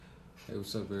Hey,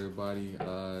 what's up, everybody?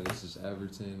 This is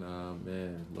Everton.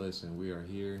 Man, listen, we are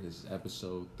here. This is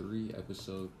episode three of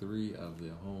the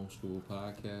Homeschool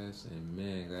podcast. And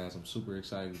man, guys, I'm super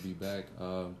excited to be back.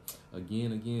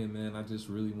 Again, man. I just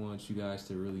really want you guys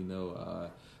to really know.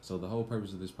 So the whole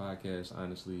purpose of this podcast,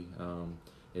 honestly,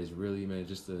 is really, man,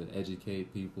 just to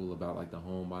educate people about like the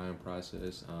home buying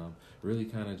process. Really,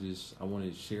 kind of just I want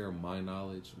to share my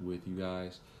knowledge with you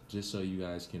guys, just so you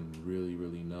guys can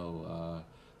really know.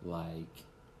 Like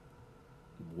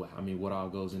what all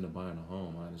goes into buying a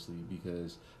home, honestly,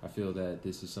 because I feel that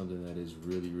this is something that is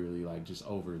really like just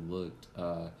overlooked,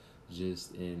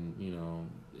 just in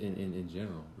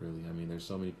general, really. I mean, there's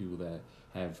so many people that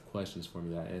have questions for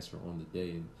me that I answer on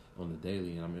the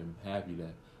daily, and I'm happy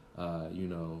that,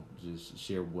 just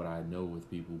share what I know with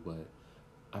people, but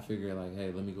I figured like,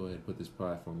 hey, let me go ahead and put this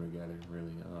platform together,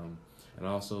 really. And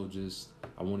also just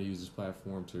I want to use this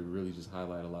platform to really just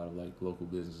highlight a lot of like local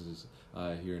businesses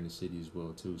here in the city as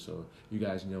well too. So you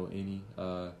guys know any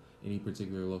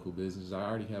particular local businesses? I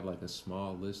already have like a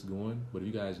small list going, but if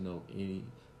you guys know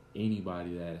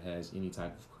anybody that has any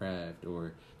type of craft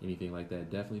or anything like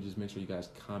that, definitely just make sure you guys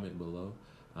comment below,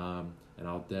 and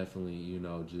I'll definitely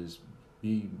just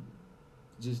be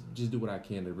just do what I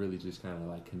can to really just kind of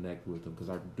like connect with them, because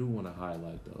I do want to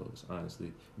highlight those. Honestly,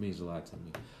 it means a lot to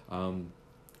me.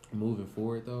 Moving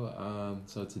forward though,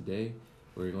 so today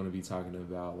we're going to be talking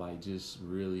about like just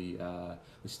really the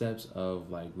steps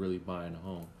of like really buying a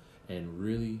home. And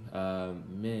really,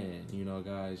 man,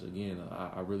 guys, again,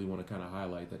 I really want to kind of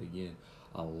highlight that again.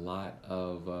 A lot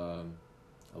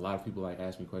of people like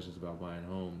ask me questions about buying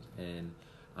homes, and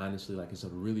honestly, like it's a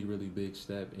really big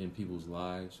step in people's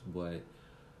lives, but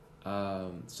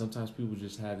sometimes people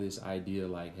just have this idea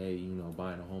like, hey,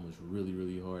 buying a home is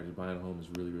really hard, and buying a home is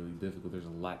really difficult. There's a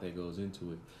lot that goes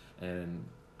into it, and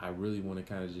I really want to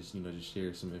kind of just just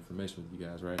share some information with you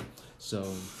guys, right?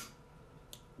 So,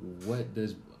 what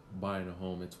does buying a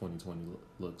home in 2020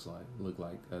 look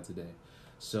like today?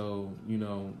 So,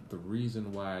 the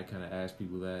reason why I kind of ask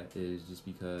people that is just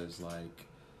because, like,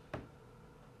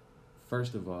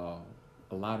 first of all,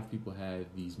 a lot of people have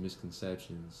these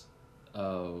misconceptions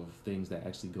of things that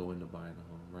actually go into buying a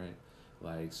home, right?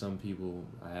 Like some people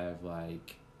have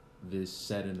like this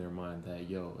set in their mind that,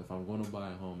 yo, if I'm going to buy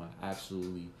a home, I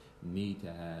absolutely need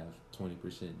to have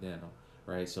 20% down,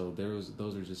 right? So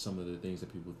those are just some of the things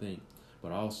that people think.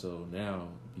 But also now,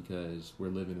 because we're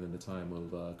living in the time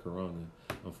of Corona,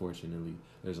 unfortunately,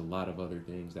 there's a lot of other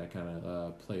things that kind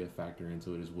of play a factor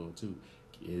into it as well too.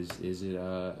 Is it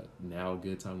now a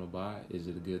good time to buy? Is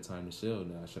it a good time to sell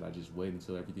now? Should I just wait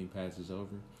until everything passes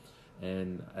over?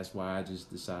 And that's why I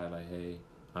just decided like, hey,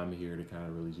 I'm here to kind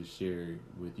of really just share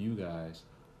with you guys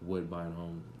what buying a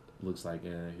home looks like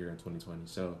here in 2020.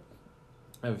 So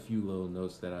I have a few little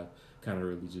notes that I kind of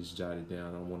really just jotted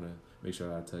down. I want to make sure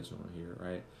that I touch on here,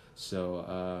 right?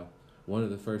 So one of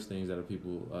the first things that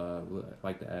people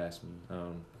like to ask me,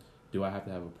 do I have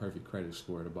to have a perfect credit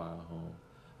score to buy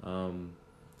a home?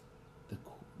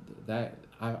 That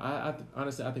I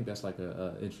honestly I think that's like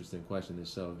a interesting question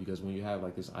itself, because when you have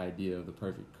like this idea of the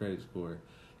perfect credit score,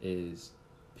 is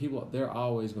people, they're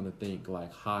always going to think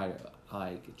like higher,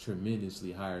 like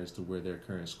tremendously higher as to where their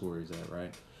current score is at,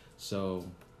 right? So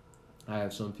I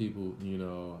have some people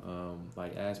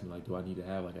like ask me like, do I need to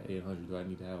have like an 800? Do I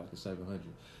need to have like a 700?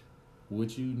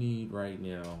 What you need right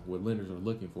now, what lenders are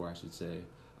looking for, I should say,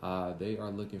 they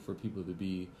are looking for people to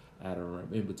be at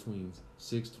around in between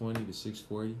 620 to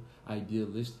 640.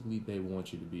 Idealistically, they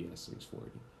want you to be at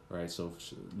 640, right? So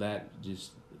that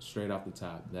just straight off the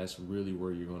top, that's really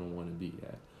where you're going to want to be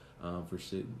at.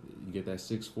 You get that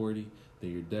 640,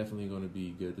 then you're definitely going to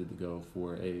be good to go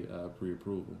for a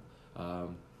pre-approval.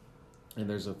 And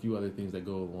there's a few other things that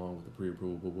go along with the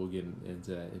pre-approval, but we'll get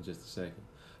into that in just a second.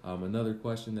 Another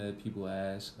question that people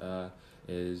ask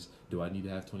is, do I need to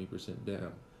have 20%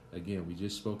 down? Again, we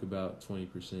just spoke about 20%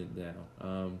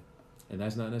 down, and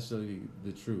that's not necessarily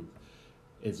the truth.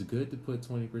 It's good to put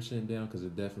 20% down because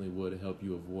it definitely would help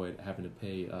you avoid having to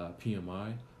pay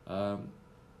PMI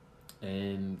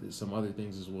and some other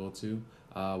things as well too.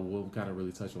 We'll kind of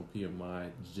really touch on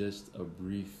PMI just a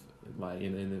brief, like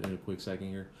in a quick second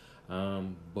here,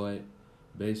 but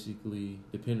basically,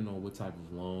 depending on what type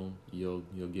of loan you'll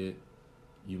get,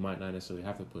 you might not necessarily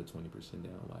have to put 20%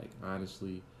 down. Like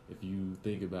honestly, if you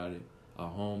think about it, a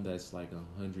home that's like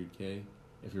 100K,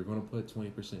 if you're going to put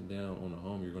 20% down on a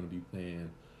home, you're going to be paying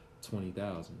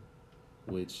 20,000,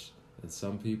 which and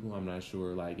some people, I'm not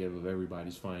sure like of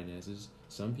everybody's finances,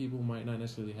 some people might not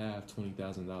necessarily have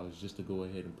 $20,000 just to go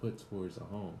ahead and put towards a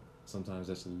home. sometimes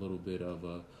that's a little bit of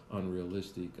a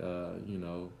unrealistic,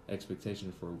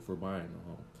 expectation for buying a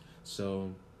home.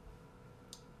 So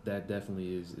that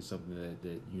definitely is something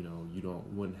that you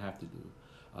wouldn't have to do.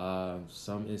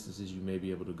 Some instances you may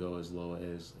be able to go as low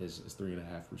as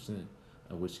 3.5%,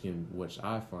 which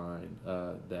I find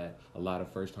that a lot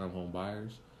of first time home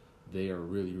buyers, they are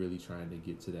really trying to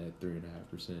get to that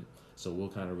 3.5%. So we'll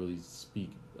kind of really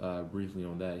speak briefly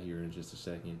on that here in just a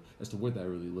second as to what that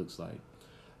really looks like.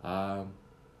 But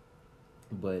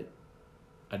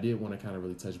I did want to kind of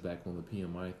really touch back on the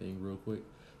PMI thing real quick.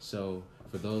 So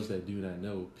for those that do not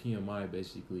know, PMI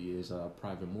basically is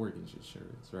private mortgage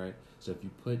insurance, right? So if you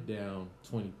put down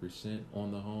 20%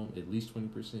 on the home, at least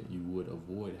 20%, you would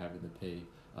avoid having to pay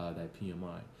that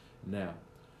PMI. Now,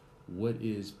 what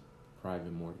is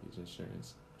private mortgage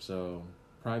insurance? So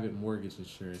private mortgage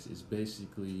insurance is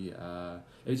basically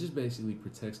it just basically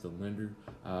protects the lender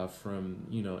from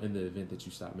in the event that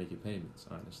you stop making payments,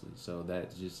 honestly. So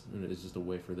that just it's just a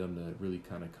way for them to really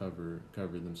kind of cover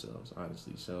themselves,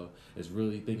 honestly. So it's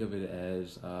really, think of it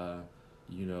as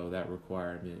that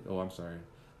requirement,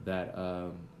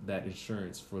 that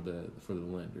insurance for the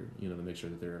lender, to make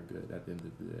sure that they're good at the end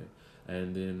of the day.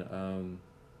 And then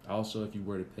also, if you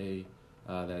were to pay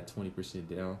that 20%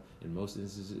 down, in most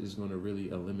instances, is going to really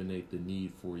eliminate the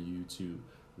need for you to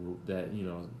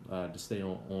stay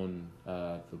on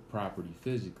the property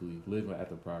physically, live at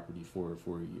the property for a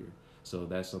year. So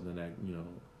that's something that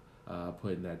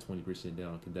putting that 20%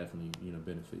 down can definitely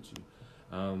benefit you.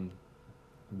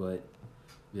 But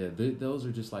yeah, those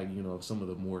are just like some of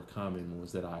the more common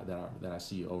ones that I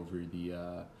see over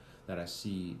the that I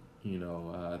see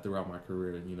throughout my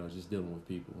career, just dealing with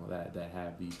people that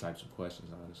have these types of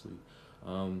questions, honestly.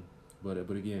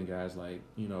 But again, guys, like,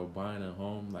 buying a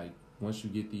home, like, once you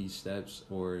get these steps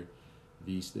or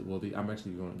I'm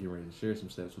actually going to get ready to share some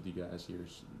steps with you guys here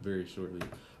very shortly.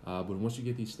 But once you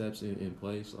get these steps in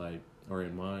place, like, or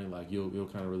in mind, like, you'll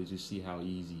kind of really just see how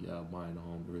easy buying a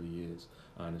home really is,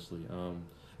 honestly.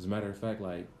 As a matter of fact,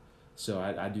 like, so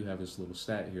I do have this little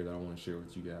stat here that I want to share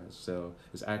with you guys. So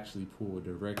it's actually pulled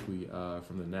directly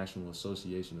from the National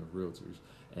Association of Realtors.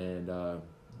 And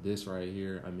this right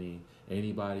here, I mean,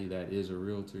 anybody that is a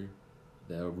realtor,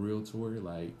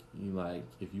 like,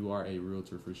 if you are a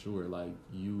realtor for sure, like,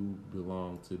 you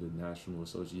belong to the National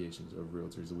Associations of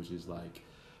Realtors, which is like,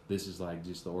 this is like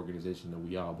just the organization that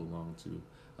we all belong to.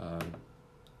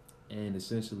 And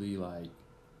essentially, like,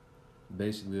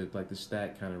 basically, like, the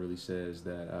stat kind of really says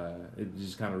that it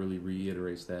just kind of really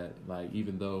reiterates that, like,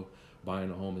 even though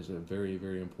buying a home is a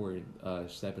very important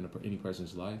step in any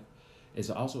person's life, it's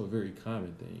also a very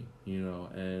common thing,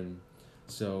 and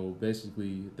so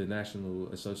basically the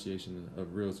National Association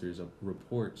of Realtors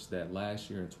reports that last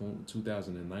year in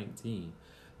 2019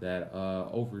 that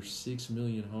over 6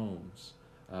 million homes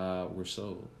were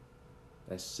sold.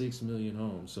 That's 6 million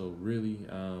homes. So really,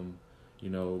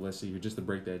 let's see here, just to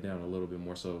break that down a little bit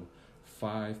more. So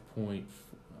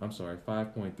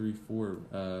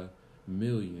 5.34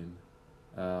 million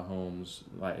homes,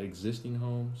 like existing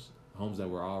homes that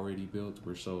were already built,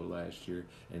 were sold last year,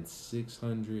 and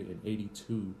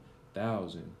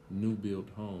 682,000 new built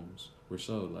homes were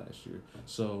sold last year.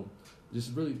 So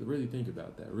just really think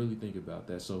about that.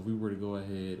 So if we were to go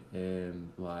ahead and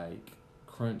like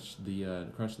crunch the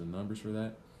numbers for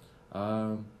that,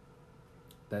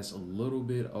 that's a little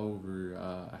bit over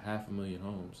 500,000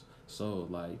 homes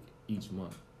sold, like, each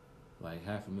month. Like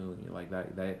 500,000, like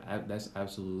that's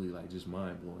absolutely, like, just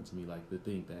mind blowing to me. Like, to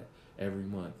think that every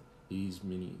month these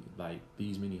many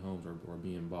homes are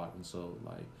being bought and sold.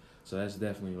 Like, so that's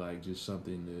definitely, like, just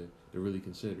something to really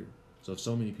consider. So if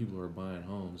so many people are buying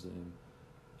homes, then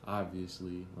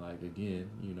obviously, like, again,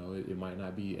 it might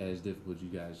not be as difficult, you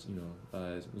guys,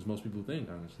 as most people think,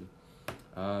 honestly.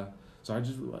 So I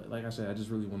just, like I said, I just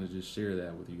really want to just share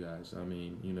that with you guys. I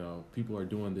mean, people are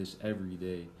doing this every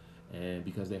day, and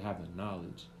because they have the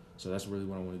knowledge. So that's really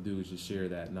what I want to do, is just share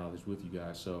that knowledge with you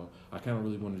guys. So I kind of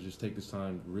really want to just take this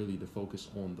time really to focus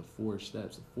on the 4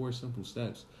 simple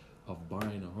steps of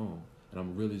buying a home. And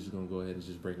I'm really just going to go ahead and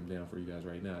just break them down for you guys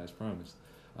right now, as promised.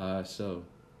 So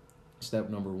step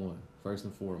number 1, first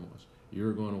and foremost,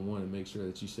 you're going to want to make sure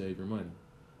that you save your money.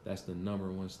 That's the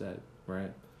number 1 step,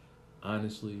 right?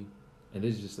 Honestly, and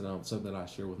this is just something that I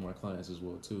share with my clients as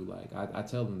well too. Like, I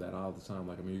tell them that all the time.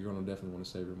 Like, I mean, you're going to definitely want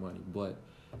to save your money, but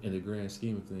in the grand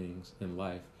scheme of things in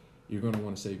life, you're going to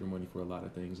want to save your money for a lot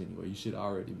of things anyway. You should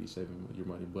already be saving your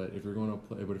money, but if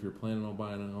you're planning on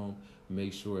buying a home,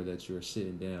 make sure that you're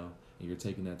sitting down and you're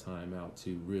taking that time out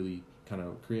to really kind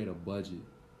of create a budget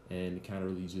and kind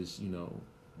of really just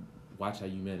watch how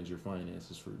you manage your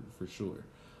finances for sure.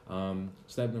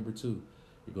 Step number two,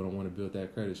 you're going to want to build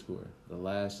that credit score. The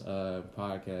last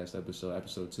podcast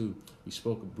episode 2, we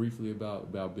spoke briefly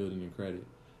about building your credit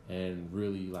and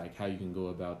really like how you can go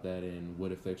about that and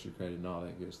what affects your credit and all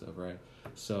that good stuff, right?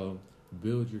 So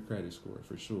build your credit score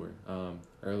for sure.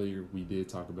 Earlier we did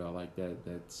talk about like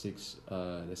that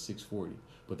 640,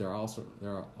 but there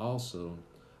are also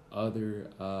other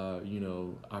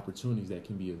opportunities that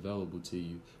can be available to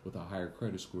you with a higher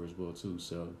credit score as well too.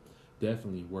 So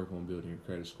definitely work on building your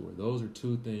credit score. Those are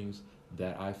two things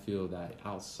that I feel that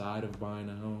outside of buying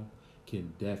a home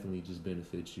can definitely just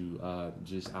benefit you,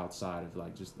 just outside of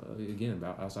like just again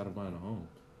about outside of buying a home.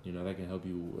 That can help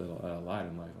you a lot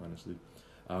in life, honestly.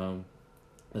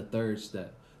 The third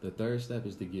step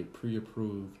is to get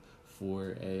pre-approved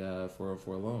for a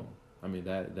loan. I mean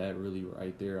that really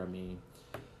right there. I mean,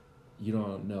 you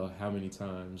don't know how many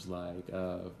times, like,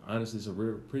 honestly, it's a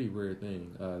pretty rare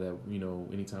thing that,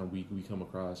 anytime we come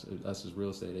across, us as real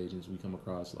estate agents, we come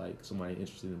across, like, somebody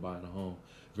interested in buying a home.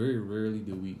 Very rarely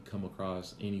do we come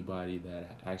across anybody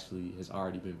that actually has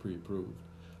already been pre-approved.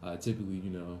 Typically,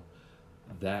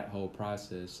 that whole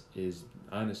process is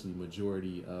honestly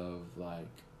majority of, like,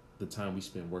 the time we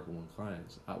spend working with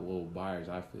clients, buyers,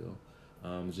 I feel.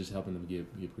 Just helping them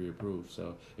get pre-approved.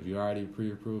 So if you're already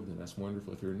pre-approved, then that's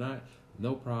wonderful. If you're not,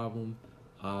 no problem.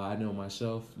 I know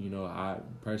myself, I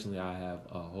have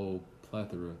a whole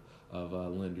plethora of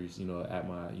lenders, at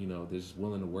my, they're just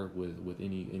willing to work with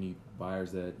any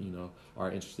buyers that,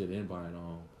 are interested in buying a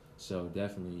home. So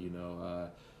definitely,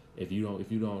 if you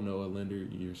don't know a lender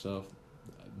yourself,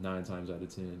 9 times out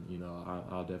of 10,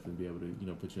 I'll definitely be able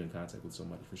to, put you in contact with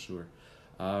somebody for sure.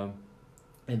 And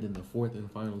then the fourth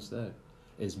and final step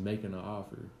is making an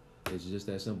offer. It's just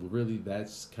that simple. Really,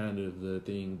 that's kind of the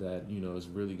thing that, is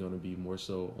really going to be more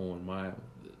so on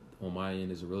my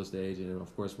end as a real estate agent. And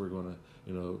of course, we're going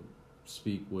to,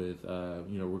 speak with, we're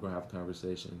going to have a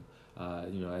conversation,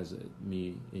 as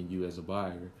me and you as a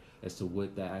buyer as to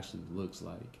what that actually looks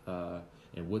like,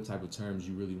 and what type of terms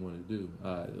you really want to do,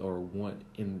 or want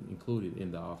included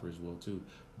in the offer as well too.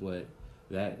 But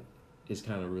that is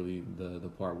kind of really the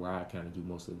part where I kind of do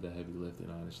most of the heavy lifting,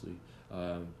 honestly.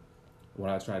 What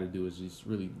I try to do is just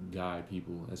really guide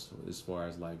people as far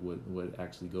as like what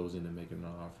actually goes into making an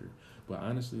offer. But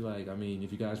honestly, like, I mean,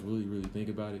 if you guys really, really think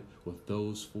about it, with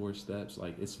those 4 steps,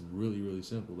 like, it's really, really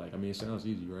simple. Like, I mean, it sounds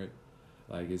easy, right?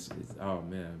 Like, it's oh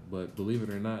man. But believe it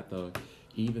or not, though,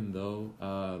 even though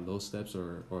those steps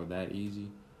are that easy,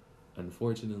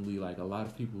 unfortunately, like, a lot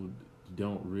of people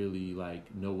don't really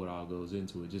like know what all goes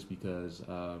into it, just because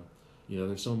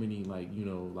there's so many like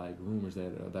rumors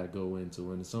that go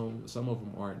into it, and some of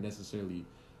them aren't necessarily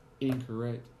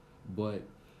incorrect, but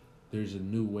there's a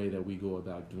new way that we go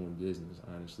about doing business,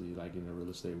 honestly, like in the real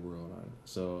estate world.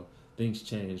 So things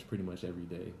change pretty much every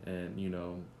day, and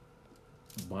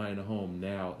buying a home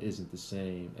now isn't the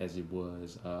same as it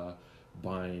was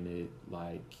buying it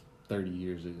like 30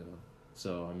 years ago.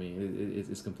 So I mean,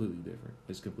 it's completely different.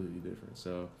 It's completely different.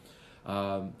 So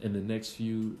in the next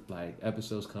few like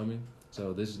episodes coming,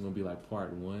 so this is gonna be like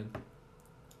part 1.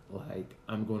 Like,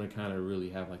 I'm gonna kind of really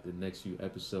have like the next few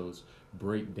episodes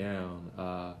break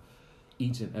down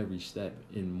each and every step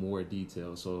in more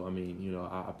detail. So I mean,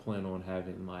 I plan on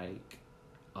having like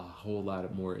a whole lot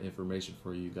of more information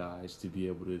for you guys to be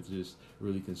able to just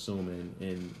really consume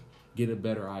and get a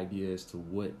better idea as to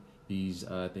what these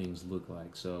things look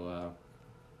like. So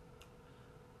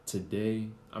today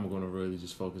I'm going to really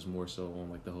just focus more so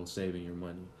on like the whole saving your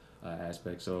money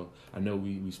aspect. So I know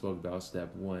we spoke about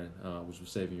step 1, which was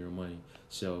saving your money.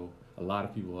 So a lot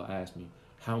of people will ask me,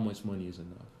 how much money is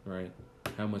enough, right?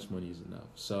 How much money is enough?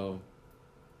 So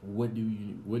what do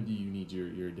you need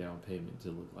your down payment to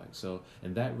look like? So,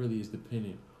 and that really is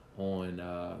dependent on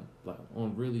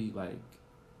really like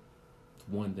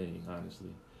one thing, honestly.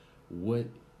 What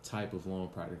type of loan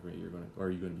product are you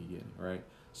going to be getting, right?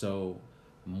 So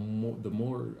the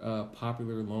more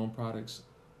popular loan products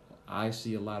I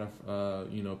see a lot of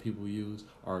people use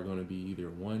are going to be either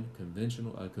one, a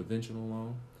conventional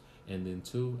loan, and then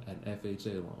 2, an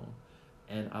FHA loan.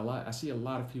 And I see a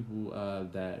lot of people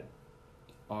that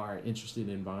are interested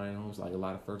in buying homes, like a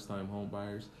lot of first-time home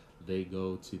buyers, they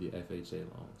go to the FHA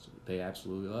loans. They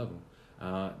absolutely love them.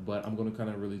 But I'm going to kind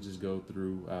of really just go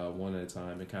through one at a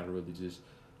time and kind of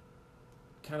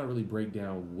really break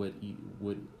down what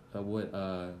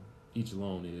each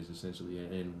loan is essentially,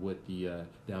 and what the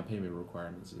down payment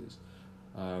requirements is.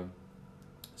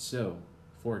 So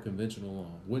for a conventional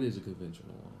loan, what is a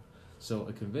conventional loan? So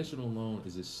a conventional loan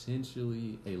is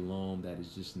essentially a loan that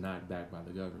is just not backed by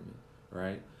the government,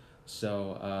 right?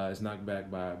 So it's not backed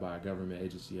by a government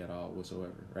agency at all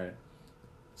whatsoever, right?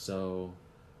 So,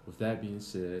 with that being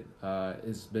said,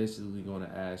 it's basically going to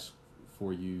ask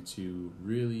for you to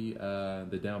really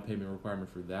the down payment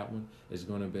requirement for that one is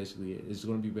going to be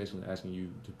basically asking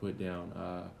you to put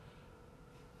down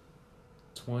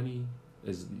 20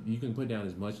 is you can put down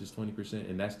as much as 20%,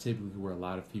 and that's typically where a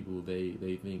lot of people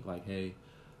they think like, hey,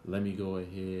 let me go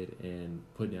ahead and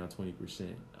put down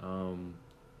 20%.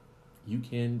 You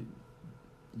can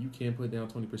put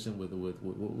down 20% with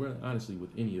honestly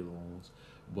with any of the loans,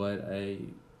 but a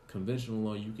conventional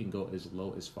loan you can go as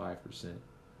low as 5%.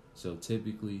 So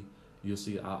typically you'll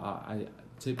see I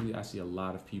see a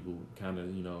lot of people kind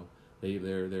of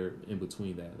they're in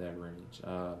between that range.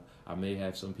 I may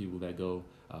have some people that go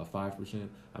 5%.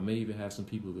 I may even have some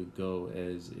people that go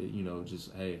as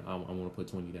just hey I want to put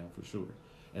 20 down for sure,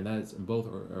 and both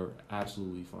are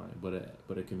absolutely fine. But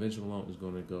a conventional loan is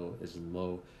going to go as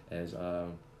low as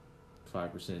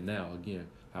 5%. Now again,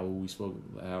 when we spoke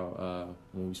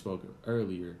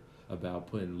earlier about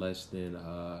putting less than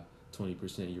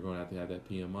 20%, you're going to have that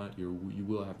PMI. You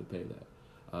will have to pay that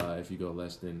if you go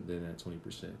less than that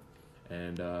 20%,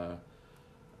 and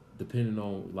depending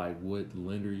on like what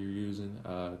lender you're using,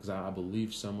 because I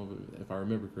believe some of it, if I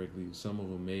remember correctly, some of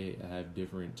them may have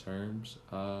different terms,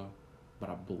 but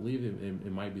I believe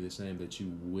it might be the same, that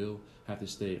you will have to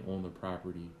stay on the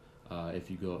property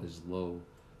if you go as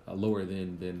lower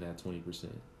than that 20%.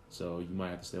 So you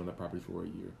might have to stay on that property for a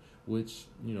year, which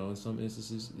in some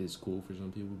instances is cool for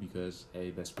some people because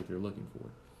hey, that's what they're looking for.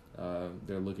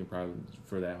 They're looking probably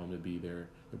for that home to be their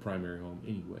primary home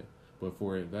anyway. But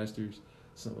for investors,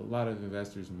 a lot of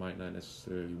investors might not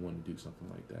necessarily want to do something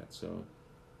like that. So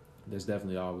that's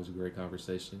definitely always a great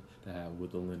conversation to have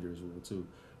with the lender as well too.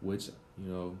 Which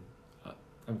I'm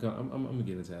gonna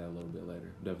get into that a little bit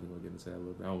later. Definitely gonna get into that a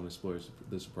little bit. I don't want to spoil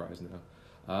the surprise now.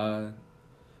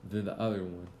 Then the other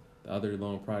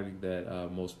loan product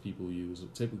that most people use,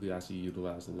 typically I see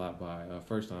utilized a lot by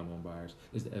first-time home buyers,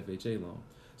 is the FHA loan.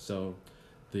 So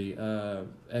the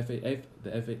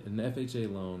FHA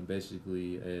loan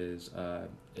basically is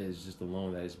just a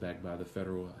loan that is backed by the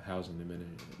Federal Housing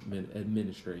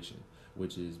Administration,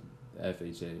 which is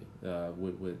FHA.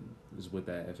 What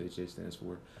that FHA stands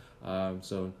for.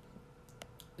 So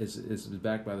it's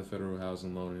backed by the Federal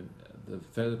Housing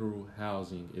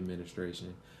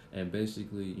Administration, and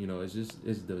basically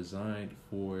it's designed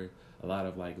for a lot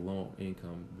of like low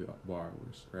income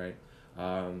borrowers, right?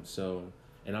 So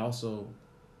and also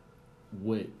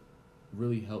what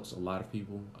really helps a lot of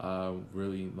people,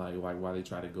 really like why they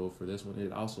try to go for this one,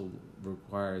 it also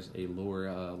requires a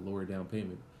lower down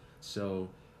payment. So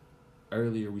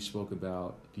earlier we spoke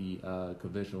about the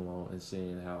conventional loan and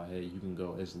saying how hey, you can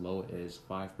go as low as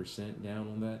 5% down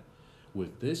on that.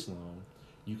 With this loan,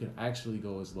 you can actually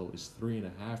go as low as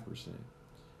 3.5%.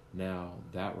 Now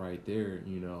that right there,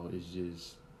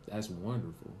 that's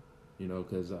wonderful,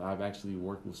 because I've actually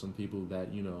worked with some people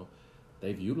that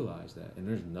they've utilized that, and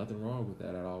there's nothing wrong with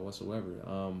that at all whatsoever.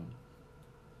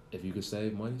 If you could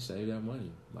save money, save that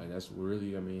money. Like that's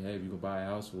really, hey, if you can buy a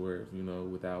house for it,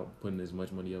 without putting as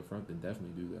much money up front, then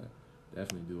definitely do that.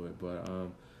 Definitely do it. But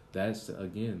that's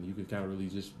again, you can kind of really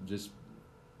just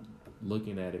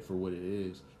looking at it for what it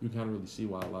is, you kind of really see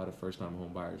why a lot of first-time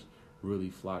home buyers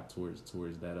really flock towards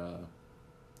that.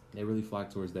 They really flock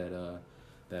towards that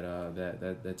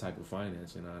type of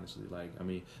financing. Honestly,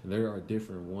 there are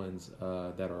different ones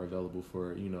that are available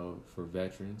for for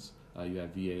veterans. You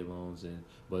have VA loans,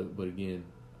 but again,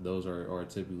 those are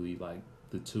typically like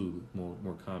the two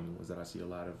more common ones that I see a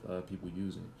lot of people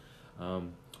using.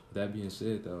 That being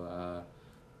said, though,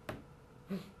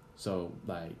 so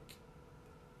like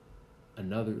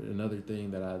another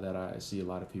thing that I see a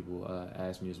lot of people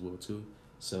ask me as well too.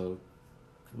 So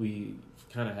we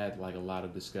kind of had like a lot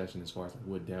of discussion as far as like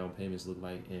what down payments look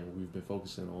like, and we've been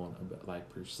focusing on like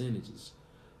percentages.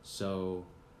 So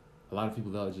a lot of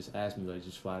people they'll just ask me like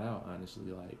just flat out,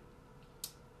 honestly, like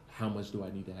how much do I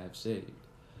need to have saved?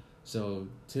 So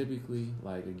typically,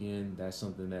 like again, that's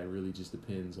something that really just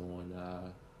depends on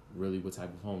really what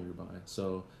type of home you're buying.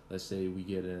 So let's say we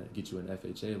get you an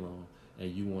FHA loan, and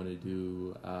you want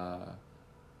to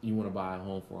buy a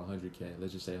home for $100K.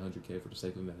 Let's just say $100K for the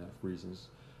sake of math reasons.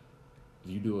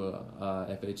 If you do a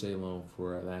FHA loan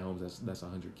for that home that's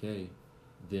 $100K,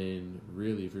 then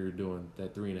really if you're doing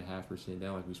that 3.5%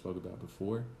 down like we spoke about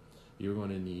before, you're going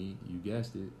to need, you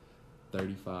guessed it,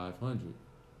 $3,500,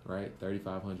 right?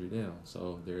 $3,500 down.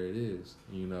 So there it is,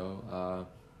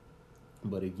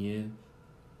 but again,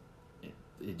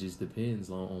 it just depends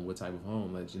on what type of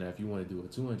home. Like if you want to do a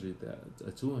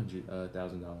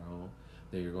 $200,000 home,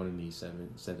 then you're going to need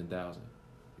 $7,000,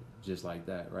 just like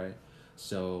that, right?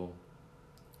 So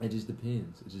it just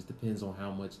depends. It just depends on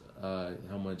how much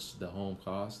the home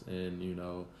costs, and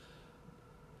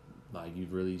like you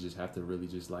really just have to really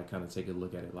just like kind of take a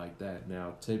look at it like that.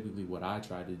 Now, typically, what I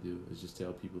try to do is just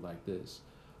tell people like this.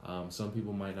 Some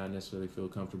people might not necessarily feel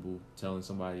comfortable telling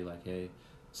somebody like, "Hey,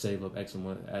 save up X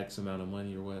amount of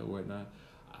money or whatnot."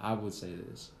 I would say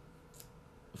this.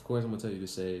 Of course, I'm gonna tell you to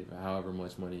save however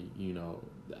much money.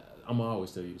 I'm gonna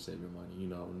always tell you to save your money.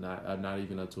 Not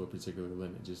even up to a particular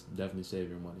limit. Just definitely save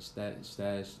your money.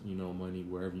 Stash money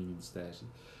wherever you need to stash it.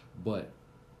 But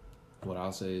what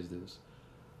I'll say is this: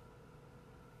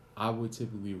 I would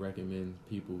typically recommend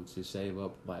people to save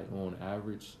up, like on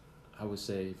average. I would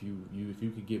say if you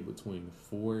could get between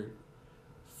four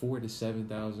to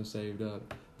 7,000 saved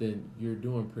up, then you're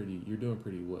doing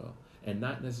pretty well. And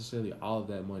not necessarily all of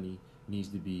that money needs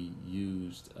to be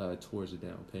used towards a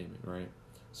down payment, right?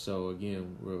 So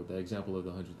again, the example of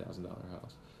the $100,000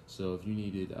 house. So if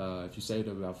you saved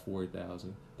up about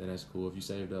 4,000, then that's cool. If you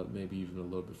saved up maybe even a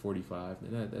little bit 45,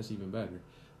 then that's even better.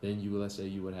 Then let's say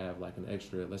you would have like an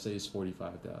extra. Let's say it's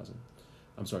 45,000.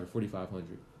 I'm sorry,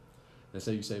 4,500. Let's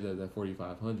say you saved up that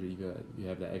 4,500. You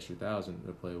have that extra 1,000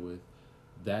 to play with.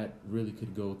 That really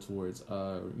could go towards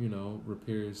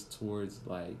repairs towards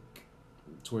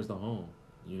the home.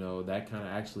 That kind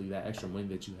of that extra money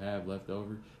that you have left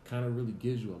over kind of really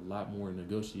gives you a lot more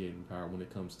negotiating power when it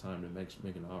comes time to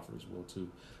make an offer as well too.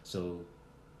 So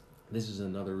this is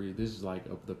this is like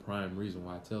the prime reason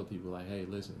why I tell people like, hey,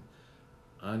 listen,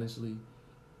 honestly,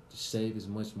 just save as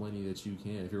much money that you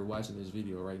can. If you're watching this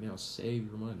video right now, save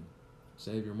your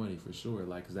money for sure.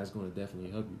 Like, cause that's going to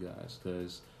definitely help you guys.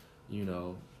 Cause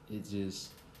it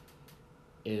just,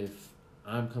 if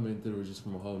I'm coming through just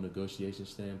from a whole negotiation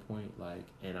standpoint, like,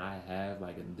 and I have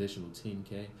like an additional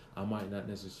 10K, I might not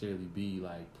necessarily be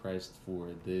like pressed for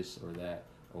this or that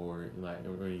or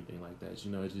anything like that. It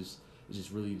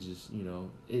just really just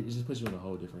it just puts you in a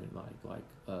whole different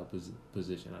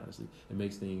position. Honestly, it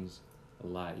makes things a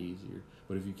lot easier.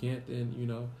 But if you can't, then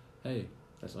hey,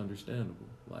 that's understandable.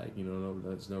 Like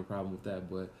that's no problem with that.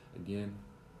 But again,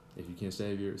 if you can't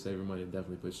save your money, it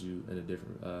definitely puts you in a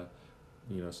different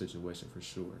situation for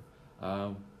sure.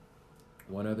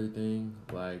 One other thing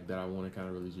like that I want to kind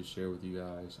of really just share with you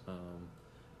guys,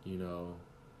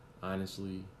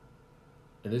 honestly,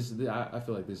 and I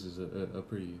feel like this is a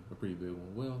pretty big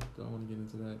one. Well, do I want to get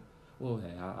into that? Well,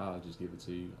 hey, I'll just give it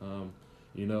to you.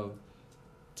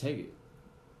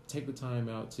 Take the time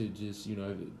out to just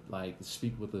like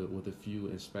speak with a few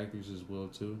inspectors as well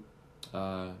too,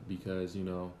 because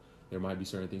there might be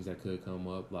certain things that could come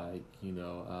up, like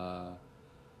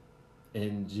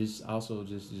and just also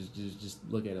just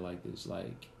look at it like this.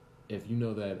 Like, if you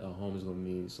know that a home is going to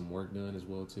need some work done as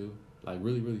well too, like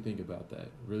really think about that.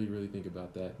 Really think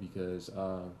about that, because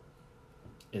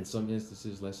in some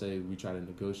instances, let's say we try to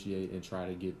negotiate and try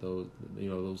to get those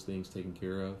things taken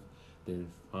care of, then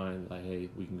fine, like, hey,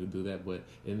 we can go do that. But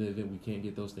in the event we can't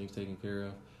get those things taken care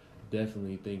of,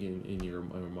 definitely thinking in your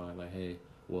mind like, hey,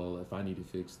 well, if I need to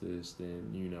fix this,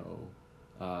 then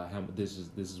how this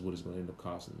is what it's going to end up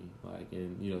costing me. Like,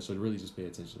 and so to really just pay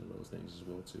attention to those things as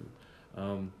well too.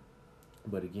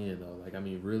 But again, though, like, I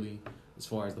mean, really, as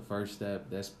far as the first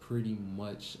step, that's pretty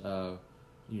much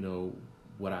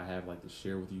what I have like to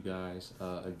share with you guys.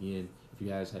 Again, if you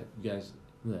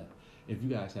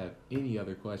guys have any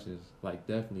other questions, like,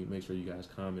 definitely make sure you guys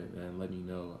comment and let me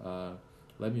know.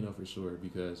 Let me know for sure,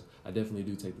 because I definitely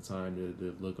do take the time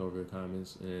to look over the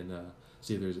comments and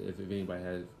see if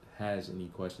anybody has any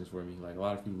questions for me. Like, a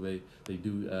lot of people, they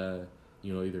do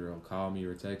either call me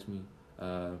or text me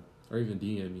or even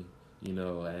DM me,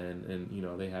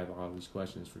 and they have all these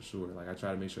questions for sure. Like, I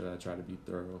try to make sure that I try to be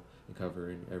thorough and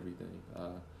cover everything.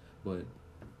 But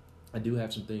I do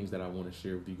have some things that I want to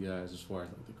share with you guys as far as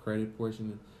like the credit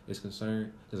portion is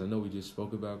concerned, because I know we just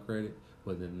spoke about credit,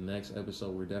 but in the next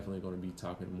episode we're definitely going to be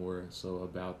talking more so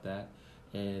about that,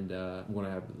 and I'm gonna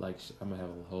have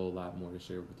a whole lot more to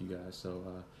share with you guys. So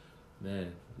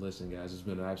man, listen, guys, it's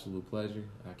been an absolute pleasure.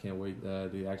 I can't wait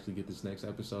to actually get this next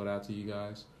episode out to you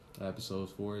guys. Episode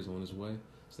 4 is on its way.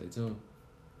 Stay tuned.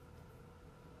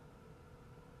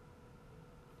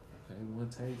 Okay, one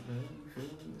take, man. You feel me?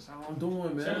 That's how I'm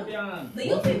doing, man. Champion. Do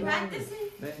you be practicing?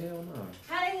 Man, hell no.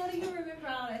 How the hell do you remember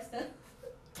all that stuff?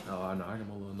 Oh, I know. I got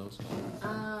my little notes.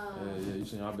 Yeah. You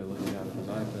see, I've been looking at this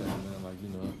iPad, man. Like,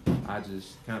 I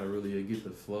just kind of really get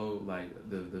the flow, like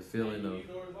the feeling of.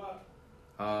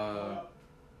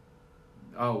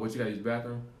 Oh, what, you got to use the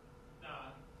bathroom?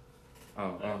 Nah.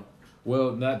 Oh.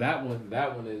 Well, not that one.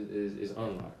 That one is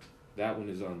unlocked. That one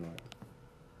is unlocked.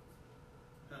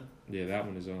 Huh. Yeah, that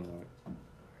one is unlocked.